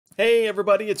Hey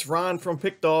everybody, it's Ron from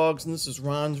Pick Dawgz, and this is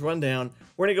Ron's Rundown.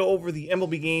 We're going to go over the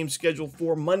MLB games scheduled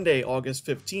for Monday, August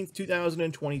 15th,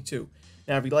 2022.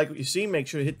 Now, if you like what you see, make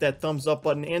sure to hit that thumbs up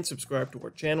button and subscribe to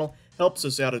our channel. Helps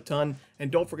us out a ton.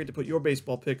 And don't forget to put your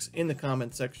baseball picks in the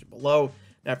comment section below.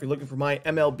 Now, if you're looking for my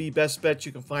MLB best bets,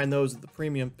 you can find those at the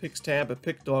premium picks tab at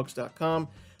pickdawgz.com.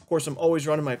 Of course, I'm always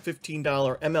running my $15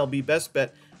 MLB best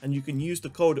bet, and you can use the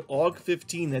code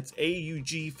AUG15, that's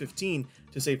AUG15,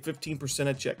 to save 15%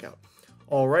 at checkout.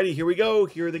 Alrighty, here we go.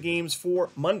 Here are the games for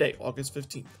Monday, August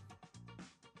 15th.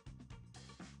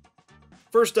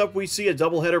 First up, we see a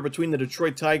doubleheader between the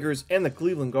Detroit Tigers and the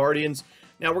Cleveland Guardians.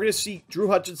 Now, we're going to see Drew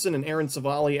Hutchison and Aaron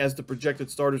Civale as the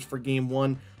projected starters for Game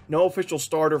 1. No official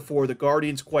starter for the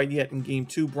Guardians quite yet in Game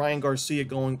 2. Brian Garcia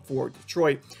going for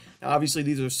Detroit. Now, obviously,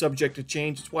 these are subject to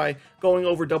change. That's why going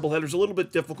over doubleheaders is a little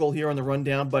bit difficult here on the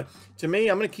rundown. But to me,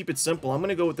 I'm going to keep it simple. I'm going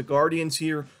to go with the Guardians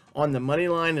here on the money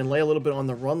line and lay a little bit on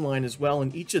the run line as well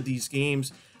in each of these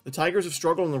games. The Tigers have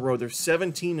struggled on the road. They're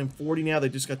 17-40 now. They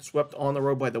just got swept on the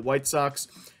road by the White Sox.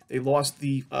 They lost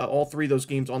all three of those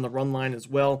games on the run line as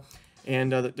well.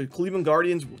 And the Cleveland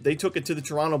Guardians, they took it to the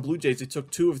Toronto Blue Jays. They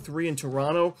took 2 of 3 in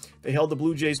Toronto. They held the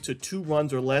Blue Jays to 2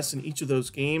 runs or less in each of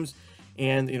those games.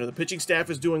 And, you know, the pitching staff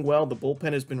is doing well. The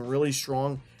bullpen has been really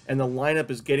strong. And the lineup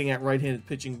is getting at right-handed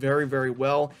pitching very, very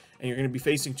well. And you're going to be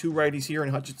facing 2 righties here in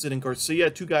Hutchinson and Garcia,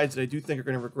 2 guys that I do think are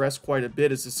going to regress quite a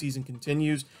bit as the season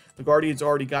continues. The Guardians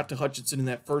already got to Hutchinson in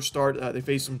that first start. They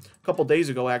faced him a couple days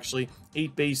ago, actually.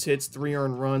 8 base hits, 3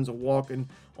 earned runs, a walk, and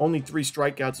only 3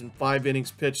 strikeouts in 5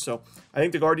 innings pitched. So I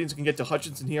think the Guardians can get to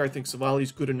Hutchinson here. I think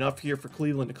Civale's good enough here for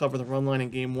Cleveland to cover the run line in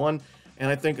Game 1. And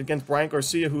I think against Brian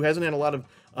Garcia, who hasn't had a lot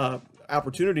of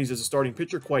opportunities as a starting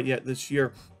pitcher quite yet this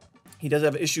year, he does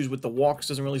have issues with the walks,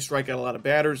 doesn't really strike out a lot of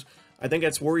batters. I think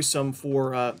that's worrisome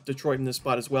for Detroit in this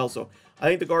spot as well. So I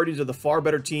think the Guardians are the far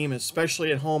better team,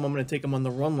 especially at home. I'm going to take them on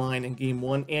the run line in Game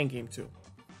 1 and Game 2.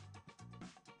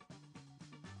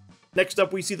 Next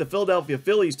up, we see the Philadelphia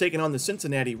Phillies taking on the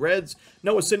Cincinnati Reds.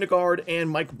 Noah Syndergaard and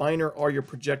Mike Minor are your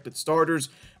projected starters.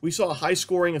 We saw a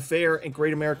high-scoring affair at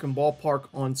Great American Ballpark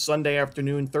on Sunday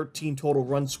afternoon, 13 total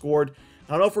runs scored.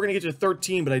 I don't know if we're going to get to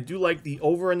 13, but I do like the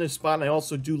over in this spot, and I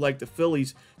also do like the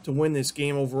Phillies to win this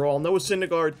game overall. Noah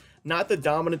Syndergaard, not the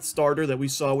dominant starter that we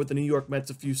saw with the New York Mets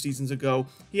a few seasons ago.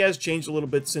 He has changed a little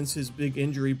bit since his big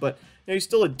injury, but you know, he's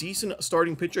still a decent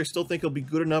starting pitcher. I still think he'll be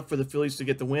good enough for the Phillies to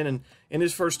get the win. And in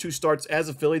his first 2 starts as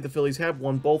a Philly, the Phillies have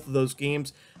won both of those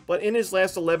games. But in his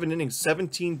last 11 innings,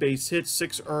 17 base hits,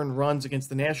 6 earned runs against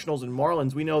the Nationals and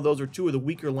Marlins. We know those are 2 of the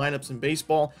weaker lineups in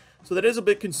baseball. So that is a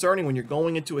bit concerning when you're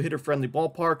going into a hitter-friendly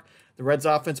ballpark. The Reds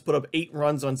offense put up 8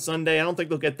 runs on Sunday. I don't think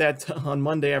they'll get that on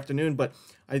Monday afternoon, but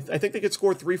I think they could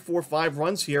score 3, 4, 5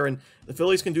 runs here, and the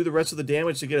Phillies can do the rest of the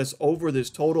damage to get us over this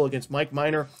total against Mike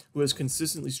Minor, who has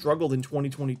consistently struggled in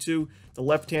 2022. The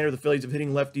left-hander, the Phillies have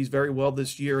hitting lefties very well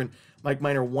this year, and Mike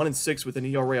Minor 1-6 with an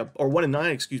ERA, or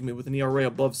 1-9, excuse me, with an ERA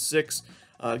above 6.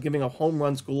 Giving up home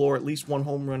runs galore, at least 1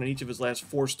 home run in each of his last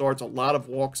 4 starts, a lot of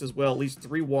walks as well, at least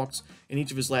 3 walks in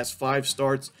each of his last 5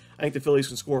 starts. I think the Phillies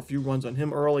can score a few runs on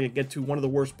him early and get to one of the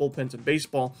worst bullpens in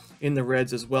baseball in the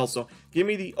Reds as well. So give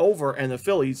me the over and the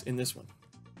Phillies in this one.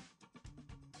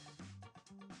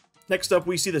 Next up,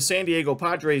 we see the San Diego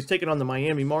Padres taking on the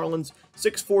Miami Marlins.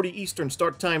 6:40 Eastern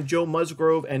start time. Joe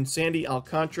Musgrove and Sandy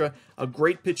Alcantara. A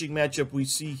great pitching matchup we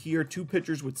see here. 2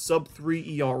 pitchers with sub-3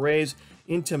 ERAs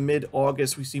into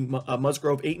mid-August. We see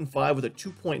Musgrove 8-5 with a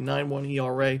 2.91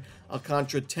 ERA.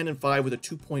 Alcantara 10-5 with a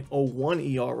 2.01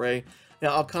 ERA.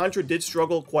 Now, Alcantara did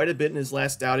struggle quite a bit in his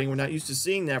last outing. We're not used to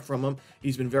seeing that from him.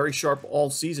 He's been very sharp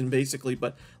all season, basically.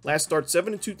 But last start,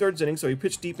 7 2/3 innings, so he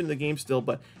pitched deep into the game still,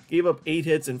 but gave up 8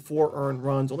 hits and 4 earned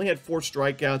runs. Only had 4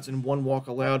 strikeouts and 1 walk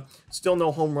allowed. Still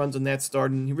no home runs in that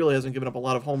start, and he really hasn't given up a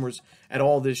lot of homers at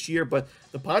all this year. But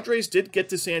the Padres did get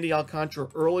to Sandy Alcantara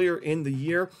earlier in the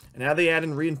year, and now they add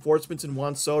in reinforcements in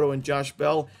Juan Soto and Josh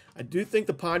Bell. I do think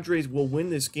the Padres will win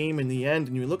this game in the end.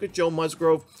 And you look at Joe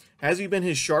Musgrove, has he been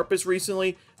his sharpest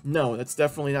recently? No, that's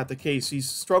definitely not the case. He's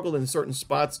struggled in certain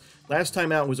spots. Last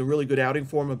time out was a really good outing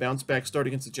for him, a bounce-back start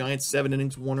against the Giants, 7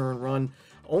 innings, 1 earned run.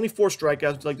 Only 4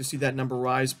 strikeouts. I'd like to see that number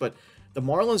rise, but the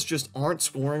Marlins just aren't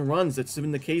scoring runs. That's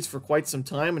been the case for quite some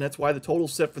time, and that's why the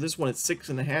total's set for this one at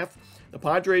 6.5. The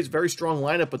Padres, very strong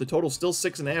lineup, but the total's still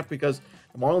 6.5 because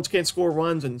the Marlins can't score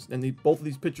runs, and both of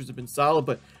these pitchers have been solid.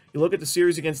 But you look at the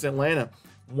series against Atlanta,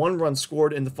 1 run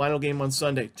scored in the final game on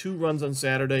Sunday, 2 runs on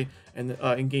Saturday, and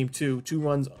in Game 2, 2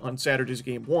 runs on Saturday's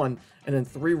Game 1, and then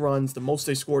 3 runs, the most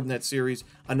they scored in that series.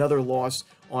 Another loss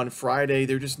on Friday.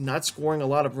 They're just not scoring a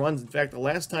lot of runs. In fact, the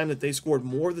last time that they scored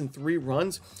more than 3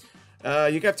 runs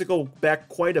You have to go back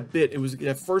quite a bit. It was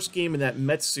that first game in that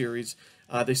Mets series.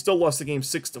 They still lost the game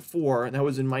 6-4, and that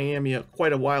was in Miami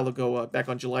quite a while ago, back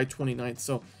on July 29th.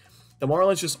 So the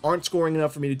Marlins just aren't scoring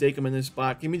enough for me to take them in this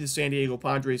spot. Give me the San Diego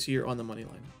Padres here on the money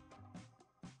line.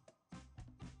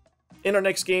 In our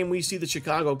next game, we see the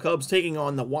Chicago Cubs taking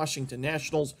on the Washington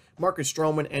Nationals. Marcus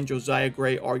Stroman and Josiah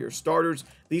Gray are your starters.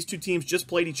 These two teams just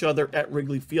played each other at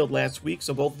Wrigley Field last week,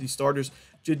 so both of these starters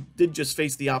did just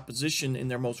face the opposition in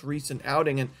their most recent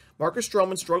outing. And Marcus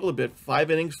Stroman struggled a bit. 5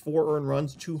 innings, 4 earned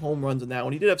runs, 2 home runs in that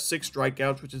one. He did have 6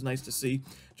 strikeouts, which is nice to see.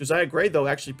 Josiah Gray, though,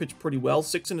 actually pitched pretty well.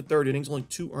 6 1/3 innings, only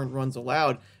 2 earned runs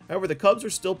allowed. However, the Cubs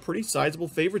are still pretty sizable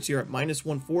favorites here at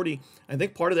 -140. I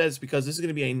think part of that is because this is going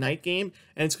to be a night game,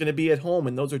 and it's going to be at home,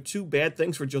 and those are 2 bad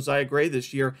things for Josiah Gray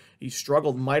this year. He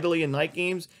struggled mightily in night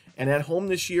games, and at home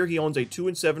this year, he owns a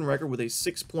 2-7 record with a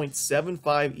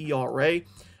 6.75 ERA.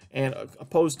 And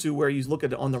opposed to where he's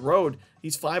looking on the road,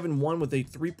 he's 5-1 with a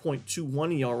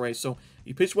 3.21 ERA. So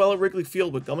he pitched well at Wrigley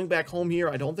Field, but coming back home here,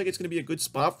 I don't think it's going to be a good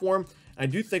spot for him. I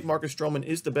do think Marcus Stroman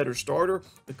is the better starter.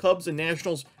 The Cubs and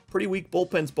Nationals, pretty weak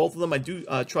bullpens, both of them. I do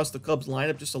trust the Cubs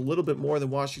lineup just a little bit more than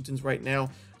Washington's right now.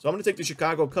 So I'm going to take the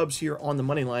Chicago Cubs here on the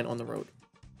money line on the road.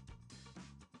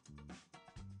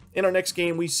 In our next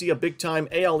game, we see a big-time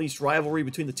AL East rivalry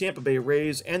between the Tampa Bay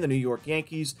Rays and the New York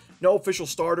Yankees. No official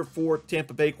starter for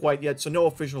Tampa Bay quite yet, so no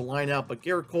official lineup, but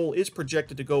Garrett Cole is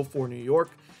projected to go for New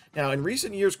York. Now, in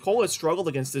recent years, Cole has struggled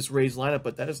against this Rays lineup,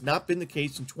 but that has not been the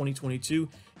case in 2022.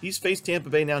 He's faced Tampa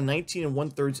Bay now 19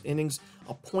 1/3 innings,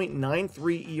 a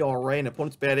 .93 ERA, an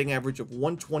opponent's batting average of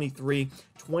 123,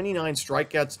 29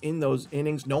 strikeouts in those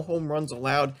innings, no home runs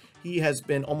allowed. He has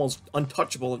been almost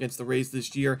untouchable against the Rays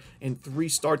this year in 3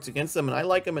 starts against them, and I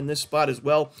like him in this spot as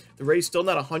well. The Rays still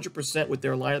not 100% with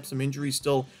their lineup, some injuries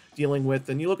still dealing with.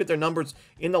 And you look at their numbers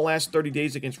in the last 30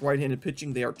 days against right-handed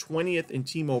pitching, they are 20th in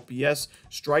team OPS.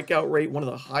 Strikeout rate, one of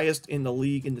the highest in the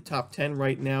league, in the top 10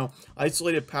 right now.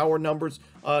 Isolated power numbers,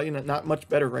 not much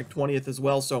better, ranked 20th as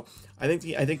well. So I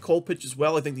think Cole pitches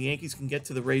well. I think the Yankees can get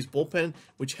to the Rays bullpen,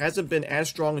 which hasn't been as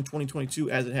strong in 2022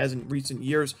 as it has in recent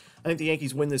years. I think the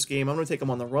Yankees win this game. I'm going to take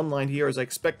them on the run line here, as I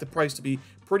expect the price to be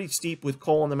pretty steep with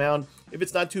Cole on the mound. If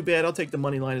it's not too bad, I'll take the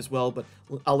money line as well, but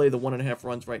I'll lay the 1.5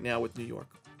 runs right now with New York.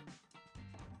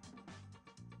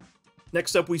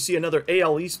 Next up, we see another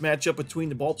AL East matchup between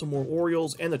the Baltimore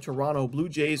Orioles and the Toronto Blue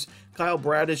Jays. Kyle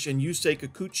Bradish and Yusei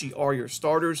Kikuchi are your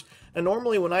starters. And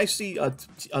normally when I see a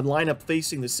lineup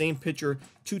facing the same pitcher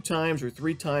 2 times or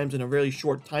 3 times in a really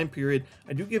short time period,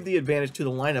 I do give the advantage to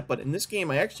the lineup. But in this game,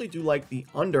 I actually do like the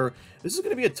under. This is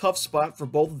going to be a tough spot for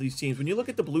both of these teams. When you look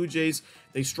at the Blue Jays,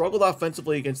 they struggled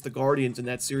offensively against the Guardians in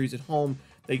that series at home.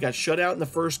 They got shut out in the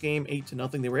first game,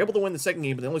 8-0. They were able to win the second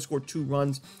game, but they only scored 2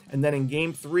 runs. And then in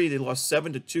game 3, they lost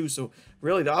 7-2. So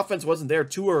really, the offense wasn't there.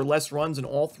 2 or less runs in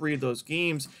all 3 of those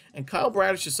games. And Kyle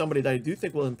Bradish is somebody that I do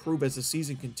think will improve as the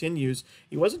season continues.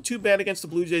 He wasn't too bad against the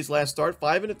Blue Jays last start.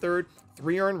 5 1/3,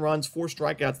 3 earned runs, 4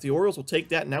 strikeouts. The Orioles will take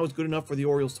that, and that was good enough for the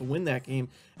Orioles to win that game.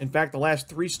 In fact, the last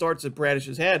 3 starts that Bradish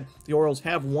has had, the Orioles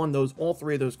have won all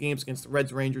 3 of those games against the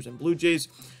Reds, Rangers, and Blue Jays.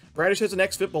 Bradish has an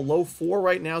xFIP below 4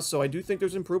 right now, so I do think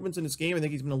there's improvements in this game. I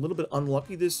think he's been a little bit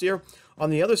unlucky this year. On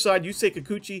the other side, Yusei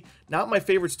Kikuchi, not my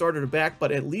favorite starter to back,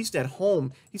 but at least at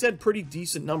home, he's had pretty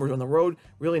decent numbers. On the road,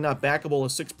 really not backable, a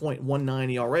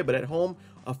 6.19 ERA, but at home,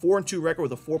 a 4-2 record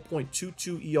with a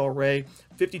 4.22 ERA,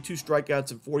 52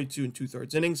 strikeouts in 42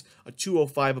 2/3 innings, a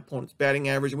 205 opponent's batting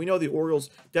average. And we know the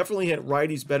Orioles definitely hit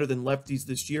righties better than lefties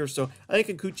this year, so I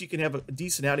think Kikuchi can have a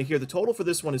decent outing here. The total for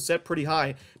this one is set pretty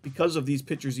high because of these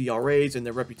pitchers' ERAs and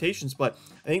their reputations, but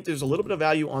I think there's a little bit of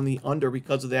value on the under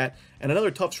because of that. And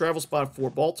another tough travel spot for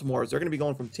Baltimore is they're going to be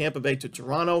going from Tampa Bay to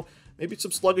Toronto. Maybe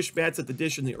some sluggish bats at the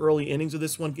dish in the early innings of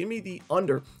this one. Give me the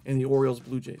under in the Orioles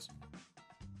Blue Jays.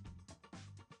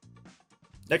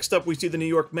 Next up, we see the New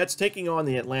York Mets taking on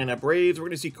the Atlanta Braves. We're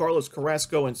going to see Carlos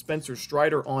Carrasco and Spencer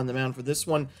Strider on the mound for this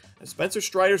one. Spencer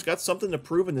Strider's got something to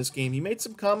prove in this game. He made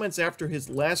some comments after his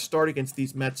last start against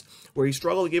these Mets where he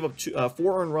struggled to give up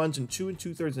 4 earned runs in 2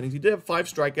 2/3 innings. He did have 5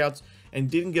 strikeouts and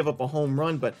didn't give up a home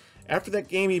run, but after that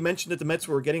game, he mentioned that the Mets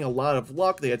were getting a lot of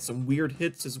luck. They had some weird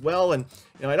hits as well, and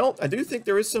I do think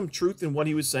there is some truth in what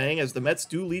he was saying, as the Mets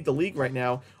do lead the league right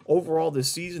now overall this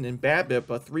season in BABIP,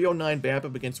 a 309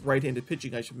 BABIP against right-handed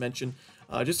pitching, I should mention,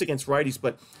 just against righties.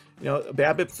 But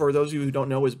BABIP, for those of you who don't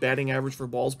know, is batting average for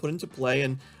balls put into play,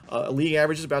 and a league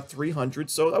average is about 300.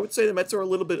 So I would say the Mets are a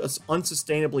little bit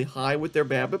unsustainably high with their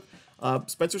BABIP.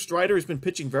 Spencer Strider has been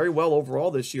pitching very well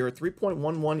overall this year, a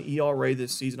 3.11 ERA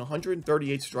this season,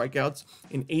 138 strikeouts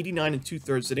in 89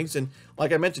 2/3 innings. And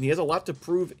like I mentioned, he has a lot to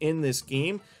prove in this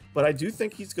game. but I do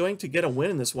think he's going to get a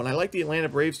win in this one. I like the Atlanta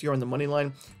Braves here on the money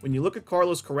line. When you look at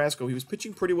Carlos Carrasco, he was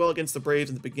pitching pretty well against the Braves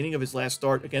in the beginning of his last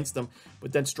start against them,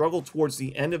 but then struggled towards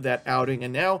the end of that outing,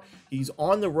 and now he's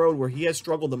on the road where he has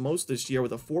struggled the most this year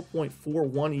with a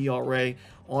 4.41 ERA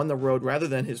on the road rather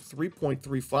than his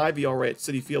 3.35 ERA at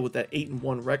Citi Field with that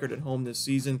 8-1 record at home this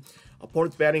season.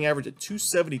 Opponent's batting average at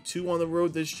 272 on the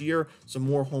road this year. Some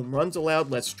more home runs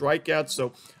allowed, less strikeouts.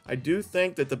 So I do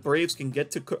think that the Braves can get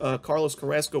to Carlos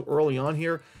Carrasco early on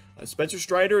here. Spencer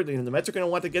Strider, the Mets are going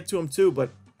to want to get to him too,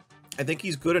 but I think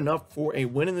he's good enough for a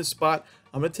win in this spot.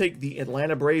 I'm going to take the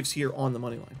Atlanta Braves here on the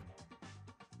money line.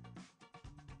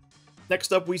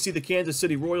 Next up, we see the Kansas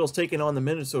City Royals taking on the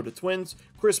Minnesota Twins.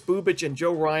 Kris Bubic and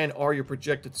Joe Ryan are your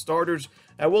projected starters.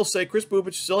 I will say Kris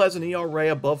Bubic still has an ERA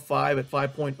above 5 at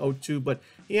 5.02, but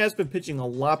he has been pitching a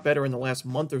lot better in the last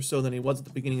month or so than he was at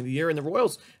the beginning of the year. And the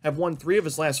Royals have won 3 of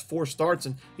his last 4 starts,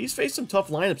 and he's faced some tough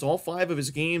lineups. All 5 of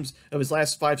his games of his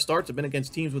last 5 starts have been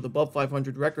against teams with above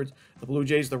 500 records. The Blue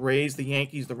Jays, the Rays, the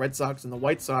Yankees, the Red Sox, and the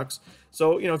White Sox.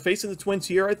 So, facing the Twins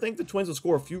here, I think the Twins will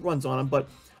score a few runs on him, but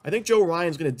I think Joe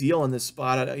Ryan's going to deal in this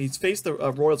spot. He's faced the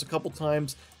Royals a couple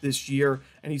times this year,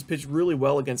 and he's pitched really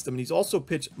well against them. And he's also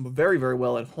pitched very, very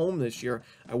well at home this year.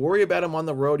 I worry about him on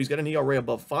the road. He's got an ERA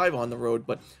above 5 on the road,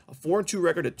 but a 4-2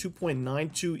 record at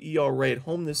 2.92 ERA at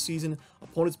home this season.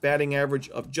 Opponent's batting average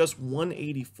of just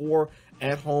 184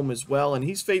 at home as well. And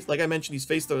he's faced, like I mentioned, he's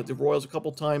faced the Royals a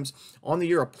couple times on the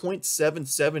year, a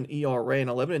 .77 ERA in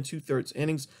 11 2/3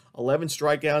 innings, 11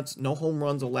 strikeouts, no home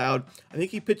runs allowed. I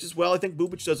think he pitches well. I think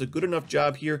Bubic does a good enough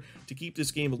job here to keep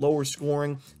this game lower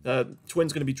scoring. The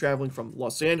Twins going to be traveling from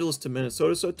Los Angeles to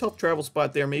Minnesota, so a tough travel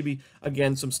spot there. Maybe,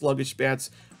 again, some sluggish bats.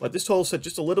 But this total set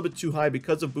just a little bit too high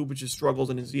because of Bubic's struggles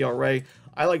and his ERA.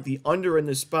 I like the under in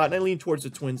this spot, and I lean towards the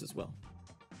Twins as well.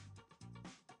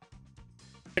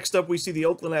 Next up, we see the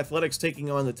Oakland Athletics taking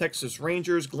on the Texas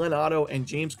Rangers. Glenn Otto and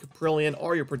James Kaprielian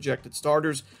are your projected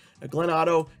starters. Glenn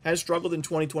Otto has struggled in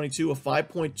 2022, a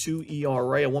 5.2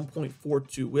 ERA, a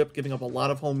 1.42 whip, giving up a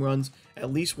lot of home runs,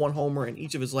 at least 1 homer in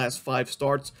each of his last 5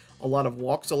 starts. A lot of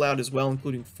walks allowed as well,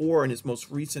 including 4 in his most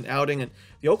recent outing. And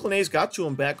the Oakland A's got to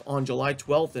him back on July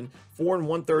 12th in 4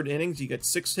 1/3 innings. He got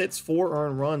 6 hits, 4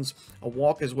 earned runs, a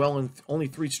walk as well, and only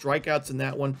 3 strikeouts in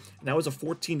that one. And that was a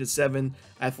 14-7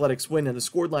 Athletics win. And the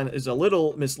scored line is a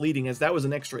little misleading, as that was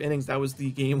an extra innings. That was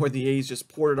the game where the A's just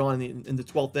poured it on in the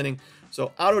 12th inning.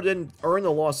 So Otto didn't earn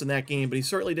the loss in that game, but he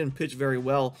certainly didn't pitch very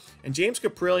well. And James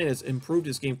Kaprielian has improved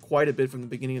his game quite a bit from the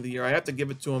beginning of the year. I have to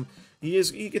give it to him.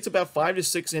 He gets about 5 to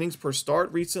 6 innings per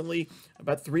start recently,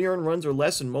 about 3 earned runs or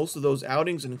less in most of those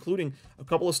outings, including a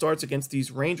couple of starts against these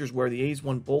Rangers where the A's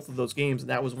won both of those games, and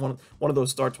that was one of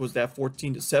those starts was that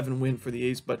 14-7 win for the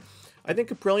A's. But I think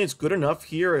Kaprielian's good enough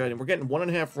here, and we're getting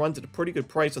 1.5 runs at a pretty good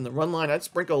price on the run line. I'd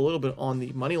sprinkle a little bit on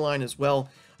the money line as well.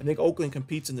 I think Oakland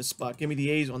competes in this spot. Give me the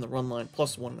A's on the run line,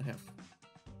 plus 1.5.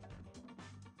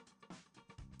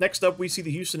 Next up, we see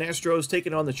the Houston Astros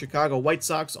taking on the Chicago White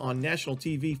Sox on national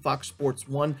TV, Fox Sports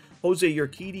 1. Jose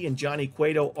Urquidy and Johnny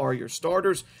Cueto are your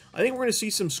starters. I think we're going to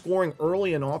see some scoring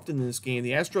early and often in this game.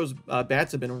 The Astros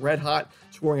bats have been red hot,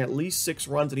 scoring at least 6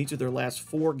 runs in each of their last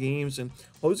 4 games. And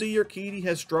Jose Urquidy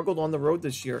has struggled on the road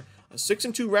this year. A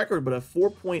 6-2 record, but a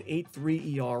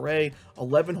 4.83 ERA,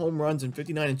 11 home runs in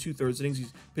 59 2/3 innings.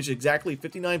 He's pitched exactly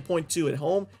 59.2 at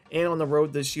home and on the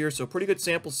road this year, so pretty good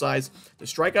sample size. The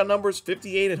strikeout numbers,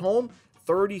 58 at home,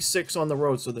 36 on the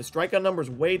road. So the strikeout numbers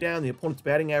way down, the opponent's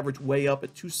batting average way up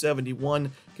at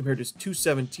 271 compared to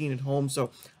 217 at home.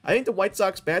 So I think the White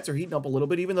Sox bats are heating up a little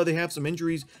bit, even though they have some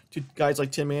injuries to guys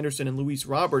like Tim Anderson and Luis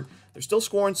Robert. They're still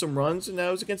scoring some runs, and that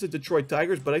was against the Detroit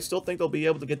Tigers, but I still think they'll be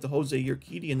able to get to Jose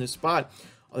Urquidy in this spot.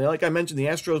 Like I mentioned, the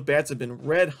Astros bats have been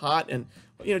red hot, and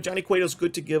Johnny Cueto's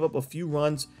good to give up a few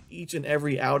runs each and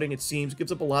every outing, it seems.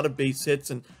 Gives up a lot of base hits,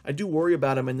 and I do worry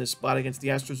about him in this spot against the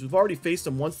Astros. We've already faced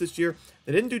them once this year.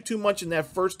 They didn't do too much in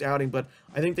that first outing, but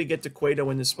I think they get to Cueto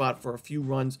in this spot for a few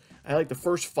runs. I like the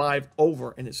first 5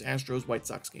 over in this Astros-White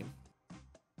Sox game.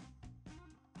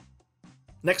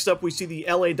 Next up, we see the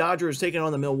LA Dodgers taking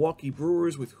on the Milwaukee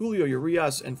Brewers with Julio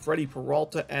Urias and Freddie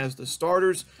Peralta as the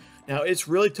starters. Now, it's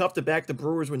really tough to back the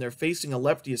Brewers when they're facing a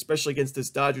lefty, especially against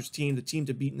this Dodgers team, the team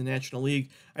to beat in the National League.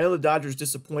 I know the Dodgers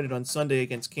disappointed on Sunday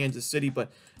against Kansas City,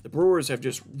 but the Brewers have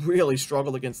just really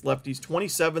struggled against lefties.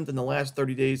 27th in the last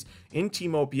 30 days in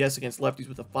team OPS against lefties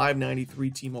with a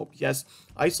 593 team OPS.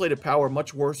 Isolated power,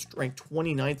 much worse, ranked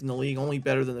 29th in the league, only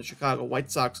better than the Chicago White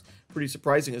Sox. Pretty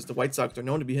surprising, as the White Sox are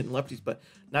known to be hitting lefties, but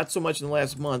not so much in the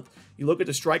last month. You look at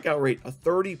the strikeout rate, a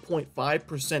 30.5%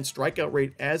 strikeout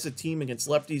rate as a team against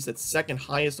lefties. That's second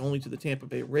highest only to the Tampa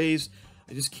Bay Rays.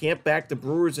 I just can't back the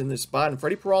Brewers in this spot. And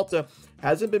Freddie Peralta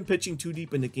hasn't been pitching too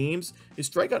deep into games. His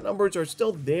strikeout numbers are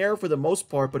still there for the most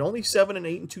part, but only 7 and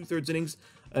 8 2/3 innings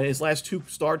his last 2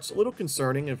 starts. A little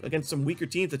concerning against some weaker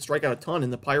teams that strike out a ton in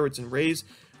the Pirates and Rays.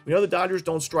 We know the Dodgers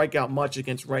don't strike out much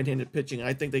against right-handed pitching.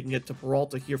 I think they can get to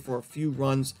Peralta here for a few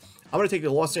runs. I'm going to take the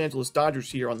Los Angeles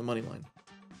Dodgers here on the money line.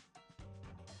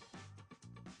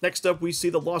 Next up, we see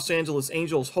the Los Angeles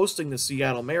Angels hosting the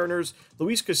Seattle Mariners.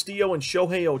 Luis Castillo and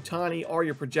Shohei Ohtani are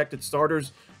your projected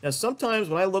starters. Now, sometimes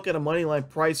when I look at a moneyline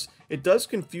price, it does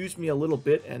confuse me a little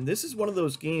bit, and this is one of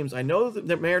those games. I know that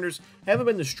the Mariners haven't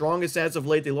been the strongest as of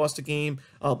late. They lost a game,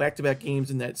 back-to-back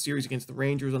games in that series against the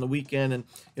Rangers on the weekend, and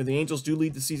the Angels do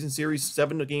lead the season series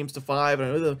 7-5. And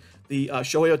I know the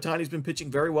Shohei Ohtani's been pitching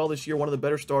very well this year, one of the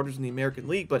better starters in the American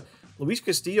League, but Luis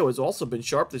Castillo has also been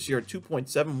sharp this year at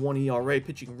 2.71 ERA,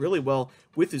 pitching really well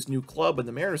with his new club, and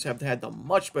the Mariners have had the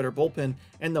much better bullpen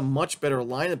and the much better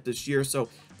lineup this year. So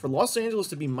for Los Angeles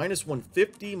to be minus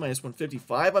 150, minus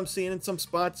 155, I'm seeing in some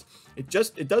spots, it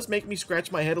does make me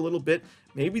scratch my head a little bit.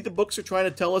 Maybe the books are trying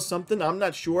to tell us something. I'm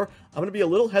not sure. I'm going to be a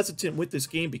little hesitant with this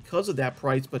game because of that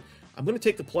price, but I'm going to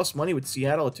take the plus money with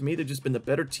Seattle. To me, they've just been the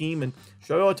better team, and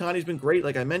Shohei Ohtani's been great,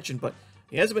 like I mentioned, but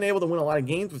he hasn't been able to win a lot of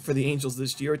games for the Angels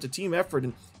this year. It's a team effort,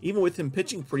 and even with him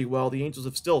pitching pretty well, the Angels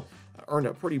have still earned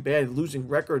a pretty bad losing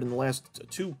record in the last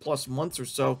 2+ months or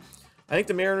so. I think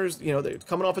the Mariners, they're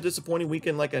coming off a disappointing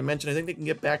weekend, like I mentioned. I think they can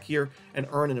get back here and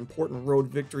earn an important road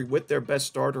victory with their best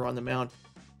starter on the mound.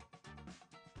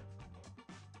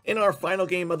 In our final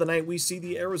game of the night, we see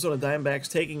the Arizona Diamondbacks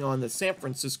taking on the San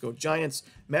Francisco Giants.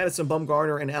 Madison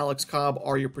Bumgarner and Alex Cobb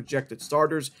are your projected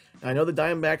starters. Now, I know the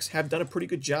Diamondbacks have done a pretty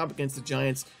good job against the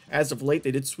Giants. As of late,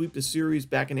 they did sweep the series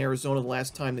back in Arizona the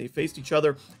last time they faced each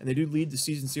other, and they do lead the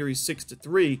season series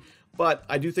 6-3. But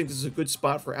I do think this is a good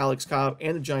spot for Alex Cobb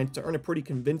and the Giants to earn a pretty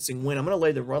convincing win. I'm going to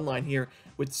lay the run line here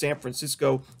with San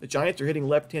Francisco. The Giants are hitting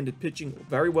left-handed pitching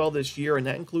very well this year, and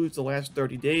that includes the last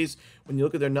 30 days. When you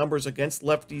look at their numbers against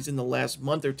lefties in the last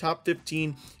month, they're top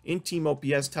 15 in team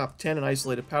OPS, top 10 in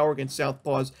isolated power against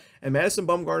southpaws. And Madison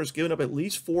Bumgarner's given up at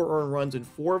least 4 earned runs in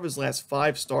 4 of his last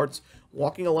 5 starts,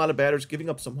 walking a lot of batters, giving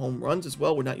up some home runs as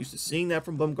well. We're not used to seeing that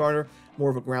from Bumgarner, more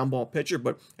of a ground ball pitcher,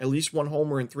 but at least 1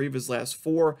 homer in 3 of his last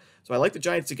 4. So I like the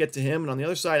Giants to get to him. And on the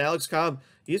other side, Alex Cobb,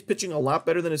 he is pitching a lot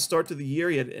better than his start to the year.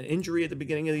 He had an injury at the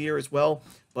beginning of the year as well,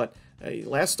 but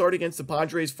last start against the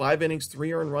Padres, 5 innings,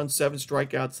 3 earned runs, 7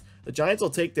 strikeouts. The Giants will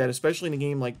take that, especially in a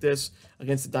game like this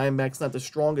against the Diamondbacks. Not the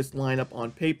strongest lineup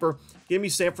on paper. Give me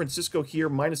San Francisco here,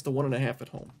 minus the 1.5 at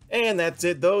home. And that's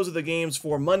it. Those are the games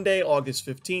for Monday, August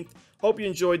 15th. Hope you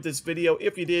enjoyed this video.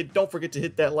 If you did, don't forget to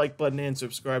hit that like button and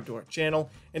subscribe to our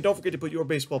channel. And don't forget to put your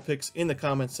baseball picks in the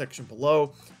comments section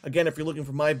below. Again, if you're looking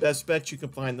for my best bets, you can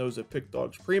find those at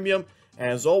Pickdawgz Premium.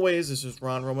 As always, this is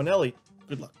Ron Romanelli.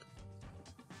 Good luck.